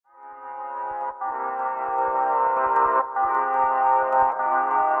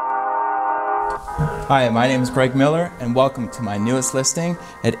Hi, my name is Greg Miller, and welcome to my newest listing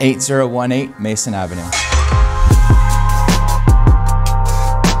at 8018 Mason Avenue.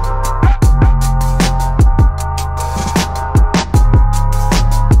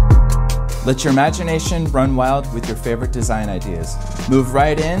 Let your imagination run wild with your favorite design ideas. Move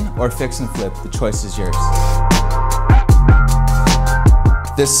right in or fix and flip, the choice is yours.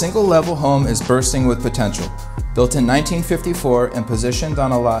 This single-level home is bursting with potential. Built in 1954 and positioned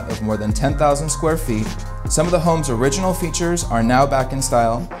on a lot of more than 10,000 square feet, some of the home's original features are now back in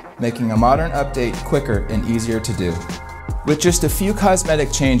style, making a modern update quicker and easier to do. With just a few cosmetic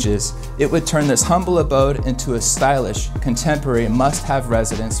changes, it would turn this humble abode into a stylish, contemporary, must-have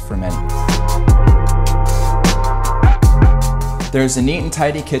residence for many. There's a neat and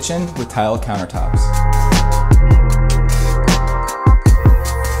tidy kitchen with tile countertops.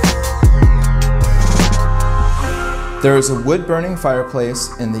 There is a wood-burning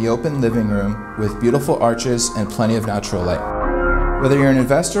fireplace in the open living room with beautiful arches and plenty of natural light. Whether you're an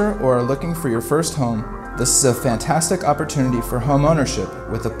investor or are looking for your first home, this is a fantastic opportunity for home ownership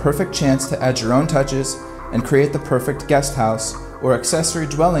with a perfect chance to add your own touches and create the perfect guest house or accessory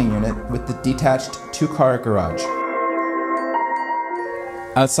dwelling unit with the detached 2-car garage.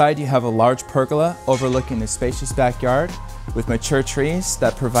 Outside you have a large pergola overlooking a spacious backyard with mature trees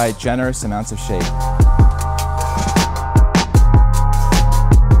that provide generous amounts of shade.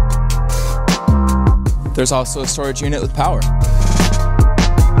 There's also a storage unit with power.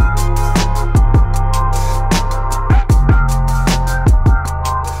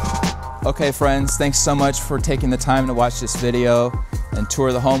 Okay friends, thanks so much for taking the time to watch this video and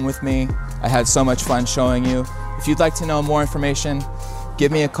tour the home with me. I had so much fun showing you. If you'd like to know more information,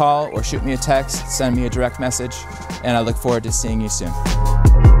 give me a call or shoot me a text, send me a direct message, and I look forward to seeing you soon.